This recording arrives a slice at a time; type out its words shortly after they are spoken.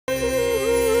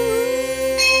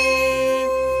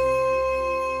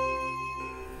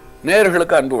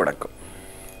நேயர்களுக்கு அன்பு வணக்கம்.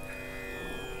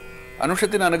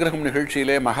 அனுஷத்தின் அனுகிரகம்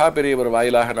நிகழ்ச்சியிலே மகா பெரியவர்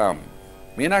வாயிலாக நாம்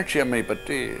மீனாட்சி அம்மை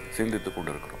பற்றி சிந்தித்துக்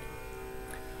கொண்டிருக்கிறோம்.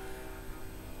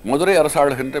 மதுரை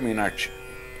அரசாளுகின்ற மீனாட்சி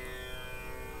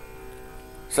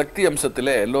சக்தி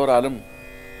அம்சத்திலே எல்லோராலும்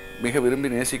மிக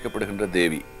விரும்பி நேசிக்கப்படுகின்ற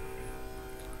தேவி.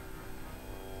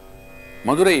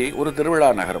 மதுரை ஒரு திருவிழா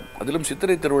நகரம், அதிலும்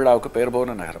சித்திரை திருவிழாவுக்கு பெயர்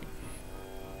போன நகரம்.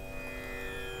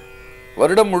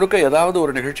 வருடம் முழுக்க ஏதாவது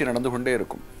ஒரு நிகழ்ச்சி நடந்து கொண்டே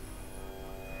இருக்கும்.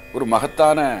 ஒரு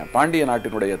மகத்தான பாண்டிய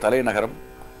நாட்டினுடைய தலைநகரம்.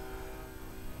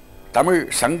 தமிழ்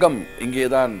சங்கம்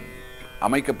இங்கேதான்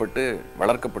அமைக்கப்பட்டு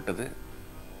வளர்க்கப்பட்டது.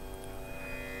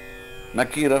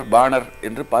 நக்கீரர், பாணர்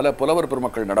என்று பல புலவர்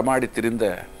பெருமக்கள் நடமாடி திரிந்த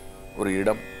ஒரு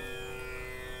இடம்.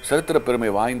 சரித்திர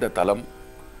பெருமை வாய்ந்த தலம்.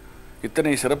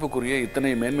 இத்தனை சிறப்புக்குரிய,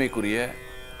 இத்தனை மேன்மைக்குரிய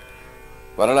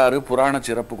வரலாறு, புராண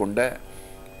சிறப்பு கொண்ட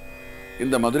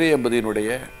இந்த மதுரை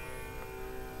என்பதினுடைய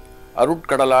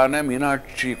அருட்கடலான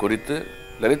மீனாட்சி குறித்து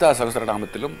லலிதா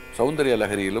சகஸ்ரநாமத்திலும் சௌந்தரிய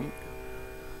லகரியிலும்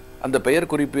அந்த பெயர்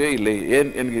குறிப்பே இல்லை ஏன்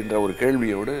என்கின்ற ஒரு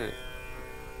கேள்வியோடு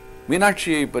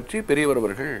மீனாட்சியை பற்றி பெரியவர்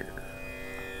அவர்கள்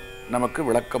நமக்கு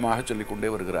விளக்கமாக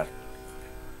சொல்லிக்கொண்டே வருகிறார்.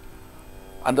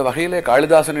 அந்த வகையிலே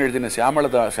காளிதாசன் எழுதின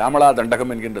சியாமளா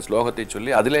தண்டகம் என்கின்ற ஸ்லோகத்தை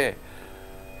சொல்லி அதிலே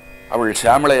அவள்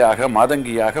சியாமளையாக,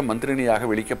 மாதங்கியாக, மந்திரினியாக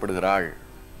விளிக்கப்படுகிறாள்.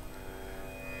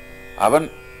 அவன்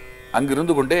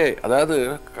அங்கிருந்து கொண்டே, அதாவது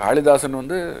காளிதாசன்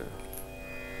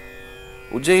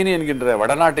உஜ்ஜயினி என்கின்ற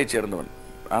வடநாட்டைச் சேர்ந்தவன்.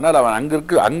 ஆனால் அவன்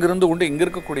அங்கிருந்து கொண்டு இங்க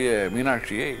இருக்கக்கூடிய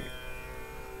மீனாட்சியை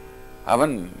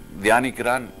அவன்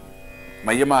தியானிக்கிறான்.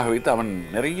 மையமாக வைத்து அவன்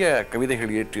நிறைய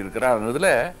கவிதைகள் இயற்றியிருக்கிறான். அதில்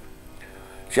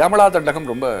சியாமளா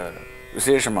தண்டகம் ரொம்ப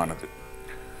விசேஷமானது.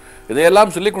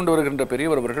 இதையெல்லாம் சொல்லிக் கொண்டு வருகின்ற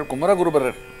பெரியவர் அவர்கள்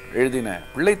குமரகுருபரர் எழுதின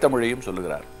பிள்ளை தமிழையும்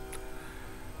சொல்லுகிறார்.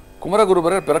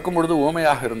 குமரகுருபரர் பிறக்கும் பொழுது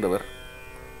ஊமையாக இருந்தவர்.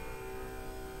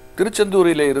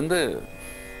 திருச்செந்தூரிலே இருந்து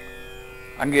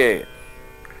அங்கே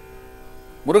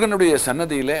முருகனுடைய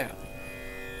சன்னதியிலே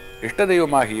இஷ்ட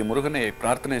தெய்வமாகிய முருகனை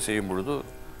பிரார்த்தனை செய்யும் பொழுது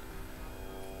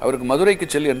அவருக்கு மதுரைக்கு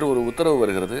செல் என்று ஒரு உத்தரவு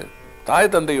வருகிறது. தாய்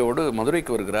தந்தையோடு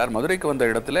மதுரைக்கு வருகிறார். மதுரைக்கு வந்த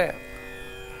இடத்துல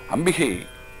அம்பிகை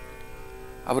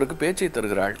அவருக்கு பேச்சை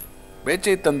தருகிறாள்.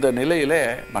 பேச்சை தந்த நிலையிலே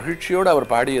மகிழ்ச்சியோடு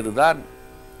அவர் பாடியதுதான்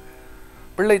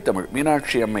பிள்ளைத்தமிழ்,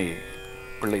 மீனாட்சி அம்மை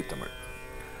பிள்ளைத்தமிழ்.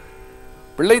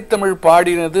 பிள்ளைத்தமிழ்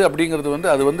பாடினது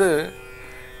அப்படிங்கிறது அது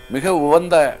மிக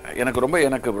உவந்த,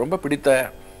 எனக்கு ரொம்ப பிடித்த,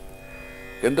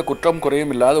 எந்த குற்றம்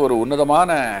குறையும் இல்லாத ஒரு உன்னதமான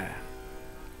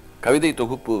கவிதை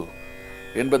தொகுப்பு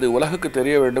என்பது உலகுக்கு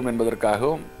தெரிய வேண்டும்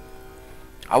என்பதற்காகவும்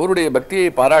அவருடைய பக்தியை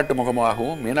பாராட்டு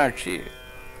முகமாகவும் மீனாட்சி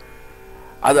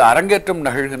அது அரங்கேற்றம்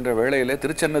நிகழ்கின்ற வேளையிலே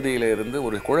திருச்சன்னதியிலே இருந்து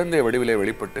ஒரு குழந்தை வடிவிலே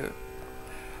வெளிப்பட்டு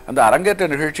அந்த அரங்கேற்ற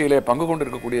நிகழ்ச்சியிலே பங்கு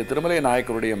கொண்டிருக்கக்கூடிய திருமலை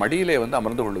நாயக்கருடைய மடியிலே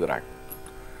அமர்ந்து கொள்கிறாள்.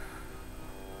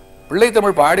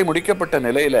 பிள்ளைத்தமிழ் பாடி முடிக்கப்பட்ட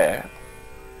நிலையில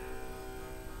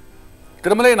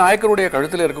திருமலை நாயக்கருடைய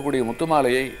கழுத்தில் இருக்கக்கூடிய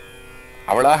முத்துமாலையை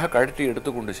அவளாக கழற்றி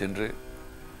எடுத்துக்கொண்டு சென்று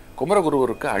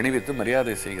குமரகுருவருக்கு அணிவித்து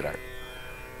மரியாதை செய்கிறாள்.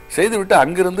 செய்துவிட்டு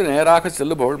அங்கிருந்து நேராக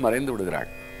செல்லுபவள் மறைந்து விடுகிறாள்.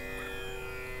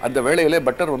 அந்த வேளையிலே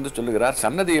பட்டர் சொல்லுகிறார்,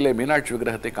 சன்னதியிலே மீனாட்சி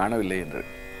விக்கிரகத்தை காணவில்லை என்று.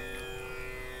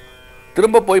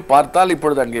 திரும்ப போய் பார்த்தால்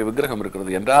இப்பொழுது அங்கே விக்கிரகம்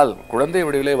இருக்கிறது என்றால் குழந்தை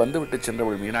வடிவிலே வந்துவிட்டு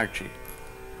சென்றவள் மீனாட்சி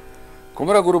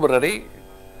குமரகுருபரரை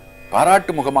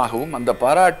பாராட்டு முகமாகவும் அந்த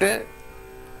பாராட்டு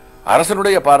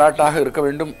அரசனுடைய பாராட்டாக இருக்க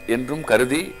வேண்டும் என்றும்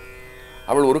கருதி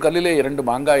அவள் ஒரு கல்லிலே 2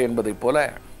 மாங்காய் என்பதைப் போல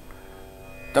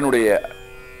தன்னுடைய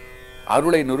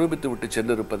அருளை நிரூபித்து விட்டு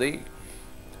சென்றிருப்பதை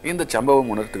இந்த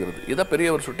சம்பவம் உணர்த்துகிறது. இதை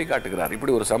பெரியவர் சுட்டி காட்டுகிறார்.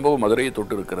 இப்படி ஒரு சம்பவம் மதுரையை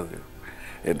தொட்டு இருக்கிறது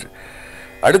என்று.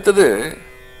 அடுத்தது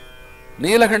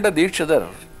நீலகண்ட தீட்சிதர்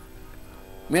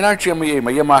மீனாட்சி அம்மையை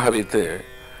மையமாக வைத்து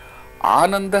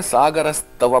ஆனந்த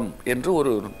சாகரஸ்தவம் என்று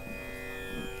ஒரு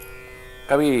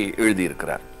கவி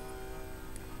எழுதியிருக்கிறார்.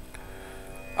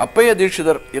 அப்பைய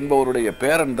தீட்சிதர் என்பவருடைய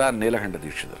பேரன் தான் நீலகண்ட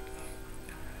தீட்சிதர்.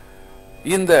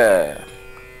 இந்த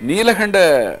நீலகண்ட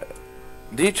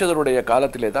தீட்சிதருடைய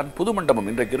காலத்திலே தான் புது மண்டபம்,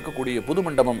 இன்றைக்கு இருக்கக்கூடிய புது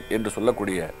மண்டபம் என்று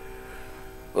சொல்லக்கூடிய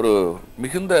ஒரு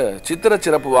மிகுந்த சித்திர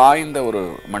சிறப்பு வாய்ந்த ஒரு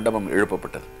மண்டபம்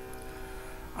எழுப்பப்பட்டது.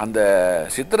 அந்த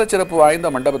சித்திர சிறப்பு வாய்ந்த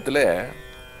மண்டபத்தில்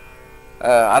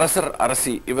அரசர்,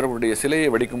 அரசி இவர்களுடைய சிலையை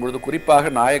வடிக்கும் பொழுது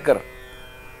குறிப்பாக நாயக்கர்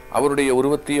அவருடைய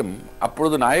உருவத்தையும்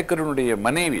அப்பொழுது நாயக்கரனுடைய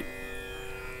மனைவி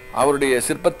அவருடைய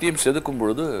சிற்பத்தையும் செதுக்கும்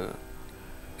பொழுது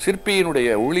சிற்பியினுடைய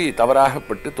ஒளி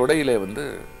தவறாகப்பட்டு தொடையிலே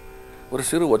ஒரு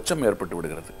சிறு ஒச்சம் ஏற்பட்டு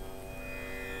விடுகிறது.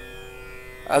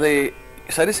 அதை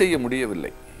சரி செய்ய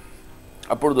முடியவில்லை.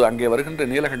 அப்பொழுது அங்கே வருகின்ற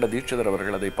நீலகண்ட தீட்சிதர்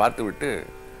அவர்கள் அதை பார்த்துவிட்டு,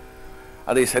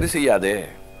 அதை சரி செய்யாதே,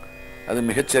 அது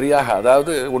மிகச்சரியாக,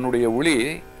 அதாவது உன்னுடைய ஒளி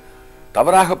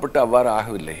தவறாகப்பட்டு அவ்வாறு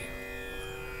ஆகவில்லை,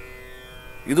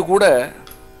 இது கூட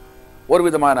ஒரு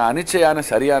விதமான அனிச்சையான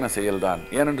சரியான செயல்தான்.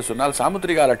 ஏனென்று சொன்னால்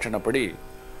சாமுத்திரிகா லட்சணப்படி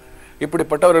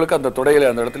இப்படிப்பட்டவர்களுக்கு அந்த தொடையில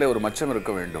அந்த இடத்துல ஒரு மச்சம்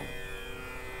இருக்க வேண்டும்.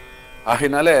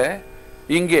 ஆகையினால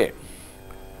இங்கே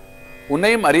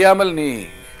உன்னையும் அறியாமல் நீ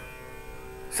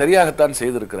சரியாகத்தான்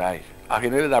செய்திருக்கிறாய்,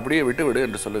 ஆகையினால இதை அப்படியே விட்டுவிடு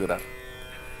என்று சொல்லுகிறார்.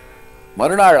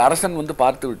 மறுநாள் அரசன் வந்து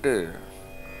பார்த்து விட்டு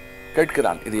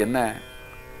கேட்கிறான், இது என்ன,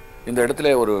 இந்த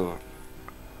இடத்துல ஒரு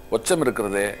ஒச்சம்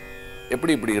இருக்கிறதே,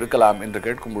 எப்படி இப்படி இருக்கலாம் என்று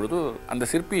கேட்கும் பொழுது அந்த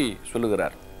சிற்பி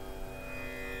சொல்லுகிறார்,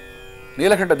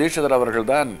 நீலகண்ட தீட்சிதர்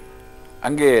அவர்கள்தான்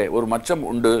அங்கே ஒரு மச்சம்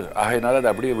உண்டு, ஆகையினால் அதை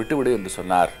அப்படியே விட்டுவிடு என்று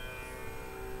சொன்னார்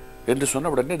என்று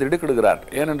சொன்ன உடனே திடுக்கிடுகிறார்.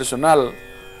 ஏனென்று சொன்னால்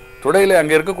தொடையிலே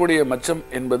அங்கே இருக்கக்கூடிய மச்சம்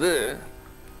என்பது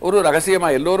ஒரு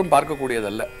ரகசியமாக எல்லோரும்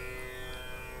பார்க்கக்கூடியதல்ல.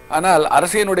 ஆனால்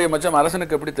அரசியனுடைய மச்சம்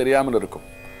அரசனுக்கு எப்படி தெரியாமல் இருக்கும்?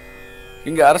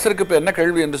 இங்கே அரசருக்கு இப்போ என்ன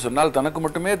கேள்வி என்று சொன்னால், தனக்கு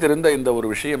மட்டுமே தெரிந்த இந்த ஒரு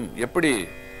விஷயம் எப்படி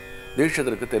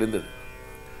தீட்சிதருக்கு தெரிந்தது?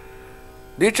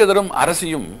 தீட்சிதரும்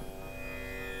அரசியும்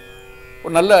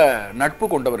ஒரு நல்ல நட்பு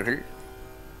கொண்டவர்கள்,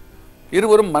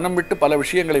 இருவரும் மனம் விட்டு பல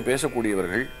விஷயங்களை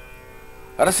பேசக்கூடியவர்கள்.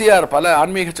 அரசியார் பல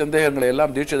ஆன்மீக சந்தேகங்களை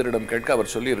எல்லாம் தீட்சிதரிடம் கேட்க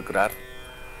அவர் சொல்லி இருக்கிறார்.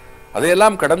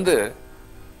 அதையெல்லாம் கடந்து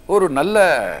ஒரு நல்ல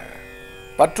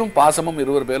பற்றும் பாசமும்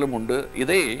இருவர் பேரும் உண்டு.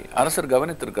 இதை அரசர்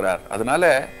கவனித்திருக்கிறார். அதனால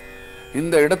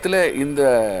இந்த இடத்துல இந்த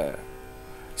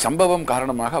சம்பவம்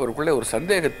காரணமாக அவருக்குள்ளே ஒரு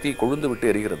சந்தேகத்தை கொழுந்து விட்டு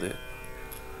எரிகிறது.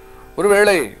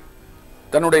 ஒருவேளை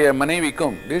தன்னுடைய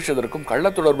மனைவிக்கும் தீட்சிதருக்கும் கள்ள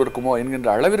தொடர்பு இருக்குமோ என்கின்ற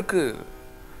அளவிற்கு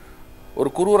ஒரு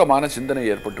குரூரமான சிந்தனை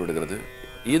ஏற்பட்டு விடுகிறது.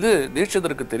 இது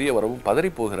தீட்சிதருக்கு தெரிய வரவும்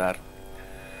பதறி போகிறார்.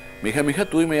 மிக மிக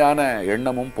தூய்மையான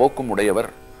எண்ணமும் போக்கும் உடையவர்.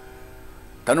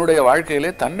 தன்னுடைய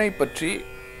வாழ்க்கையிலே தன்னை பற்றி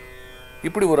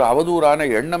இப்படி ஒரு அவதூறான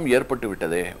எண்ணம் ஏற்பட்டு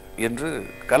விட்டதே என்று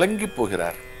கலங்கி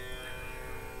போகிறார்.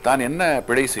 தான் என்ன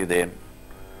பிழை செய்தேன்,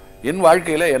 என்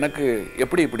வாழ்க்கையில எனக்கு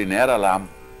எப்படி இப்படி நேரலாம்,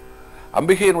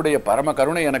 அம்பிகையினுடைய பரம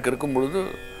கருணை எனக்கு இருக்கும் பொழுது,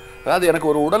 அதாவது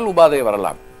எனக்கு ஒரு உடல் உபாதை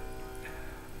வரலாம்,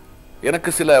 எனக்கு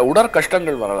சில உடற்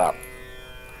கஷ்டங்கள் வரலாம்,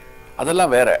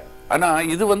 அதெல்லாம் வேற. ஆனா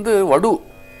இது வடு,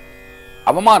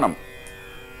 அவமானம்.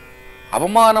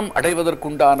 அவமானம்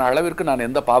அடைவதற்குண்டான அளவிற்கு நான்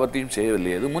எந்த பாவத்தையும்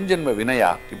செய்யவில்லை, இது முன்ஜென்ம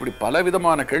வினையா? இப்படி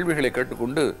பலவிதமான கேள்விகளை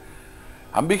கேட்டுக்கொண்டு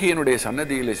அம்பிகையினுடைய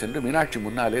சன்னதியிலே சென்று மீனாட்சி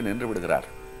முன்னாலே நின்று விடுகிறார்.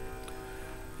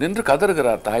 நின்று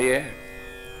கதறுகிறார், தாயே,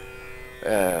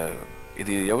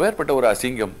 இது எவ்வேற்பட்ட ஒரு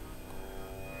அசிங்கம்,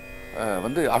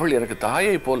 அவள் எனக்கு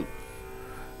தாயை போல்,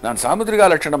 நான் சாமுத்திரிகா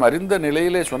லட்சணம் அறிந்த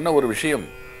நிலையிலே சொன்ன ஒரு விஷயம்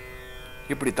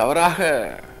இப்படி தவறாக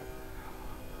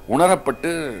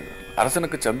உணரப்பட்டு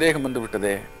அரசனுக்கு சந்தேகம் வந்து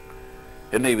விட்டதே,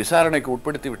 என்னை விசாரணைக்கு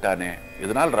உட்படுத்தி விட்டானே,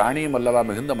 இதனால் ராணியும் அல்லவா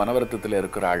மிகுந்த மனவருத்தத்தில்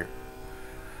இருக்கிறாள்,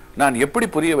 நான் எப்படி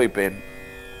புரிய வைப்பேன்?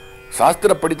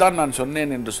 சாஸ்திரப்படித்தான் நான்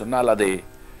சொன்னேன் என்று சொன்னால் அதை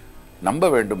நம்ப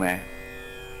வேண்டுமே,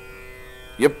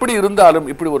 எப்படி இருந்தாலும்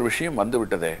இப்படி ஒரு விஷயம்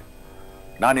வந்துவிட்டதே,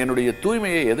 நான் என்னுடைய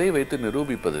தூய்மையை எதை வைத்து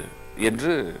நிரூபிப்பது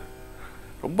என்று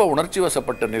ரொம்ப உணர்ச்சி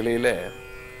வசப்பட்ட நிலையில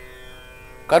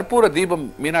கற்பூர தீபம்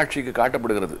மீனாட்சிக்கு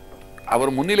காட்டப்படுகிறது.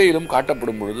 அவர் முன்னிலையிலும்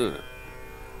காட்டப்படும் பொழுது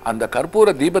அந்த கற்பூர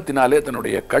தீபத்தினாலே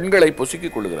தன்னுடைய கண்களை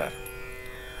பொசுக்கிக் கொள்கிறார்.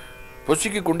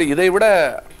 பொசுக்கிக் கொண்டு, இதைவிட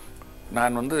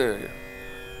நான்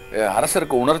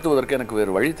அரசருக்கு உணர்த்துவதற்கு எனக்கு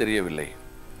வேறு வழி தெரியவில்லை,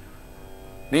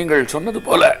 நீங்கள் சொன்னது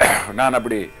போல நான்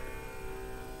அப்படி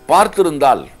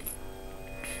பார்த்திருந்தால்,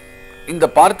 இந்த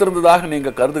பார்த்திருந்ததாக நீங்க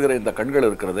கருதுகிற இந்த கண்கள்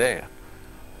இருக்கிறதே,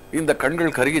 இந்த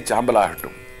கண்கள் கருகி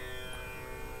சாம்பலாகட்டும்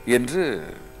என்று,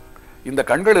 இந்த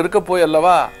கண்கள் இருக்க போய்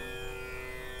அல்லவா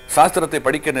சாஸ்திரத்தை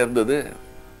படிக்க நேர்ந்தது,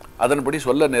 அதன்படி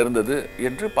சொல்ல நேர்ந்தது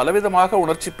என்று பலவிதமாக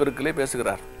உணர்ச்சி பெருக்கிலே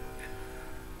பேசுகிறார்.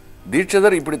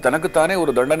 தீட்சிதர் இப்படி தனக்குத்தானே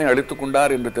ஒரு தண்டனை அளித்துக்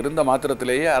கொண்டார் என்று தெரிந்த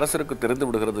மாத்திரத்திலேயே அரசருக்கு தெரிந்து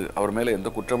விடுகிறது அவர் மேலே எந்த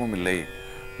குற்றமும் இல்லை,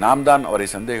 நாம் தான் அவரை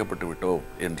சந்தேகப்பட்டு விட்டோம்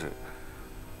என்று.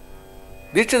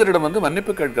 தீட்சிதரிடம்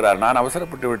மன்னிப்பு கேட்கிறார். நான்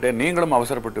அவசரப்பட்டு விட்டேன், நீங்களும்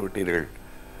அவசரப்பட்டு விட்டீர்கள்,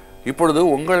 இப்பொழுது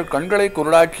உங்கள் கண்களை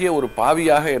குருடாக்கிய ஒரு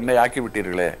பாவியாக என்னை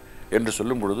ஆக்கிவிட்டீர்களே என்று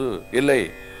சொல்லும் பொழுது, இல்லை,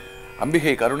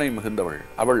 அம்பிகை கருணை மிகுந்தவள்,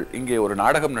 அவள் இங்கே ஒரு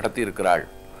நாடகம் நடத்தி இருக்கிறாள்,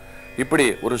 இப்படி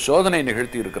ஒரு சோதனை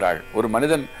நிகழ்த்தி இருக்கிறாள். ஒரு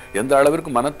மனிதன் எந்த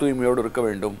அளவிற்கு மன தூய்மையோடு இருக்க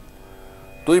வேண்டும்,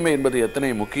 தூய்மை என்பது எத்தனை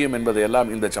முக்கியம் என்பதை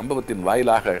எல்லாம் இந்த சம்பவத்தின்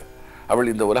வாயிலாக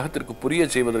அவள் இந்த உலகத்திற்கு புரிய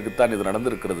செய்வதற்குத்தான் இது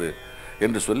நடந்திருக்கிறது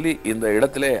என்று சொல்லி இந்த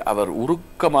இடத்திலே அவர்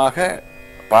உருக்கமாக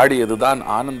பாடியதுதான்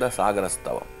ஆனந்த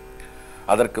சாகரஸ்தவம்.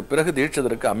 அதற்கு பிறகு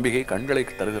தீட்சிதருக்கு அம்பிகை கண்களை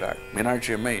தருகிறாள்.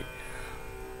 மீனாட்சி அம்மை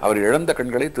அவர் இழந்த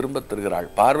கண்களை திரும்ப தருகிறாள்.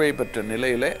 பார்வை பெற்ற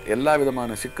நிலையில எல்லா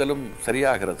விதமான சிக்கலும்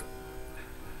சரியாகிறது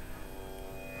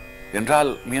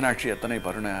என்றால் மீனாட்சி எத்தனை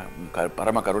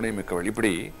பரம கருணை மிக்கவள்.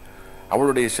 இப்படி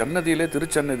அவளுடைய சன்னதியிலே,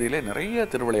 திருச்சன்னதியிலே நிறைய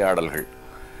திருவிளையாடல்கள்.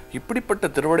 இப்படிப்பட்ட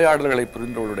திருவிளையாடல்களை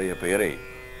புரிந்தவளுடைய பெயரை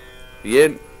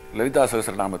ஏன் லலிதா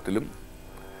சகஸ்ரநாமத்திலும்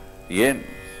ஏன்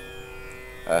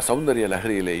சௌந்தரிய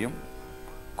லஹரியிலேயும்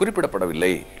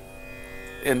குறிப்பிடப்படவில்லை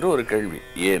என்று ஒரு கேள்வி.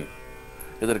 ஏன்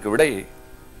இதற்கு விடை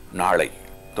நாளை.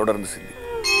 தொடர்ந்து சிந்தி.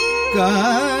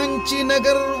 காஞ்சி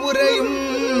நகர் உரையும்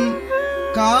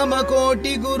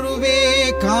காமகோட்டி குருவே,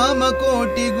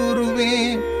 காமகோட்டி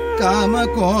குருவே,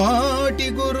 காமகோட்டி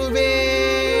குருவே.